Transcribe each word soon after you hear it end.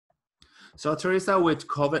So Teresa, with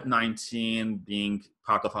COVID-19 being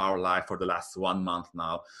part of our life for the last 1 month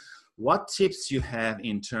now, what tips you have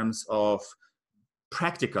in terms of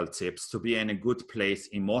practical tips to be in a good place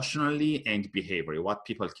emotionally and behaviorally, what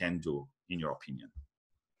people can do, in your opinion?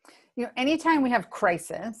 Anytime we have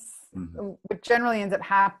crisis, what generally ends up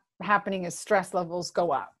happening is stress levels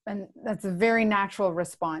go up. And that's a very natural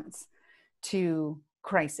response to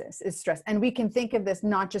crisis, is stress. And we can think of this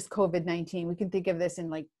not just COVID-19. We can think of this in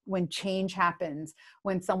like when change happens,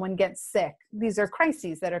 when someone gets sick. These are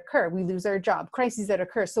crises that occur. We lose our job, crises that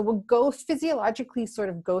occur. So we'll go physiologically sort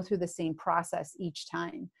of go through the same process each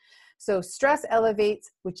time. So stress elevates,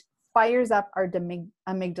 which fires up our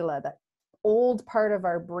amygdala, that old part of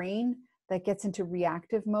our brain that gets into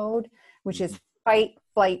reactive mode, which is fight,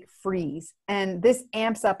 flight, freeze. And this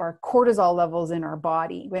amps up our cortisol levels in our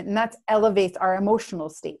body, and that elevates our emotional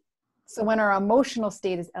state. So when our emotional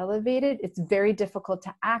state is elevated, it's very difficult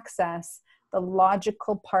to access the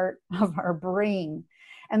logical part of our brain.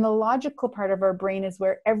 And the logical part of our brain is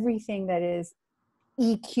where everything that is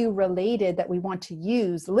EQ related that we want to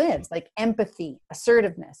use lives, like empathy,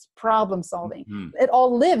 assertiveness, problem solving. It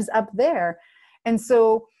all lives up there. And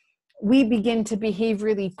so we begin to behave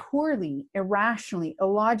really poorly, irrationally,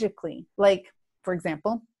 illogically. Like, for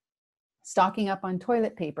example, stocking up on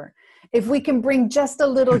toilet paper. If we can bring just a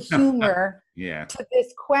little humor to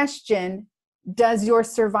this question, does your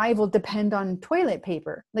survival depend on toilet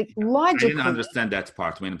paper? Like, logically. I didn't understand that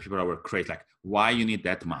part when people were crazy, like, why you need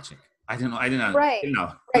that much? I didn't know.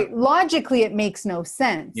 Right. Logically, it makes no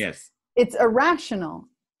sense. Yes. It's irrational.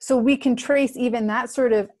 So we can trace even that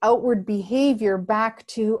sort of outward behavior back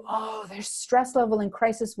to, their stress level in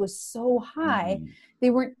crisis was so high, they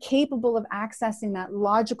weren't capable of accessing that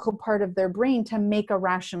logical part of their brain to make a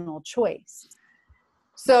rational choice.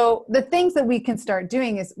 So the things that we can start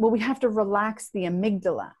doing is, we have to relax the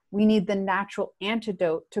amygdala. We need the natural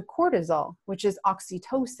antidote to cortisol, which is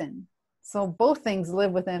oxytocin. So both things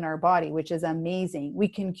live within our body, which is amazing. We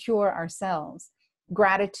can cure ourselves.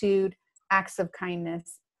 Gratitude, acts of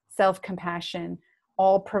kindness, self-compassion,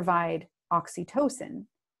 all provide oxytocin.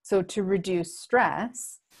 So to reduce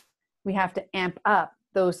stress, we have to amp up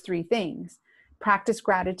those three things. Practice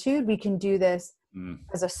gratitude. We can do this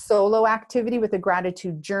as a solo activity with a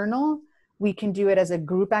gratitude journal. We can do it as a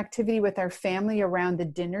group activity with our family around the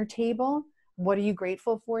dinner table. What are you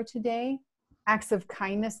grateful for today? Acts of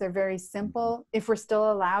kindness, they're very simple. If we're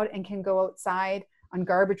still allowed and can go outside on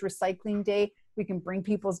garbage recycling day, we can bring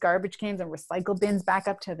people's garbage cans and recycle bins back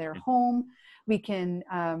up to their home. We can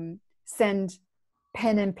send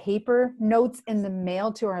pen and paper notes in the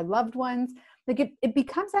mail to our loved ones. Like it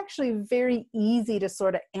becomes actually very easy to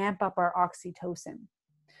sort of amp up our oxytocin.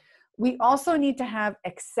 We also need to have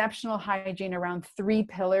exceptional hygiene around 3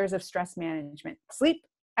 pillars of stress management: sleep,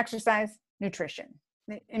 exercise, nutrition.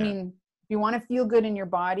 I mean, if you want to feel good in your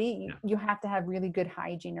body, you have to have really good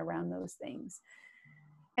hygiene around those things.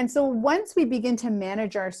 And so once we begin to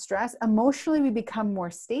manage our stress, emotionally, we become more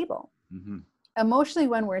stable. Emotionally,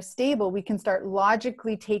 when we're stable, we can start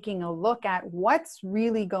logically taking a look at what's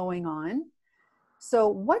really going on. So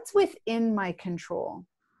what's within my control?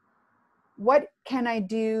 What can I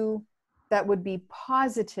do that would be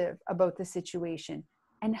positive about the situation?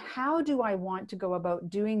 And how do I want to go about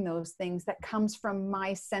doing those things that comes from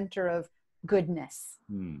my center of goodness?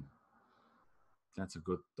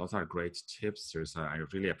 Those are great tips, Teresa. I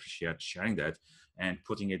really appreciate sharing that and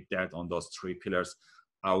putting it that on those 3 pillars.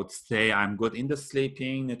 I would say I'm good in the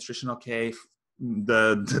sleeping, nutrition, okay,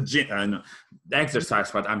 the gym, the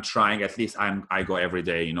exercise, but I'm trying, at least I go every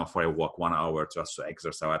day, for a walk 1 hour just to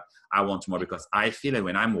exercise. I want more because I feel that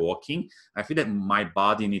when I'm walking, I feel that my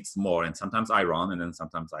body needs more. And sometimes I run and then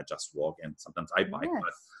sometimes I just walk and sometimes I bike. Yes.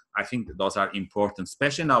 But I think those are important,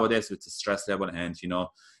 especially nowadays with the stress level and,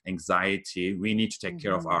 anxiety. We need to take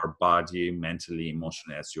care of our body, mentally,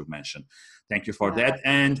 emotionally, as you mentioned. Thank you for that.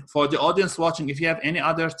 And for the audience watching, if you have any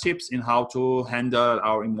other tips in how to handle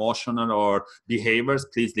our emotional or behaviors,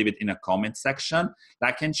 please leave it in a comment section.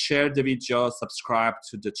 Like and share the video, subscribe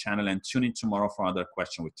to the channel, and tune in tomorrow for another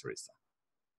question with Teresa.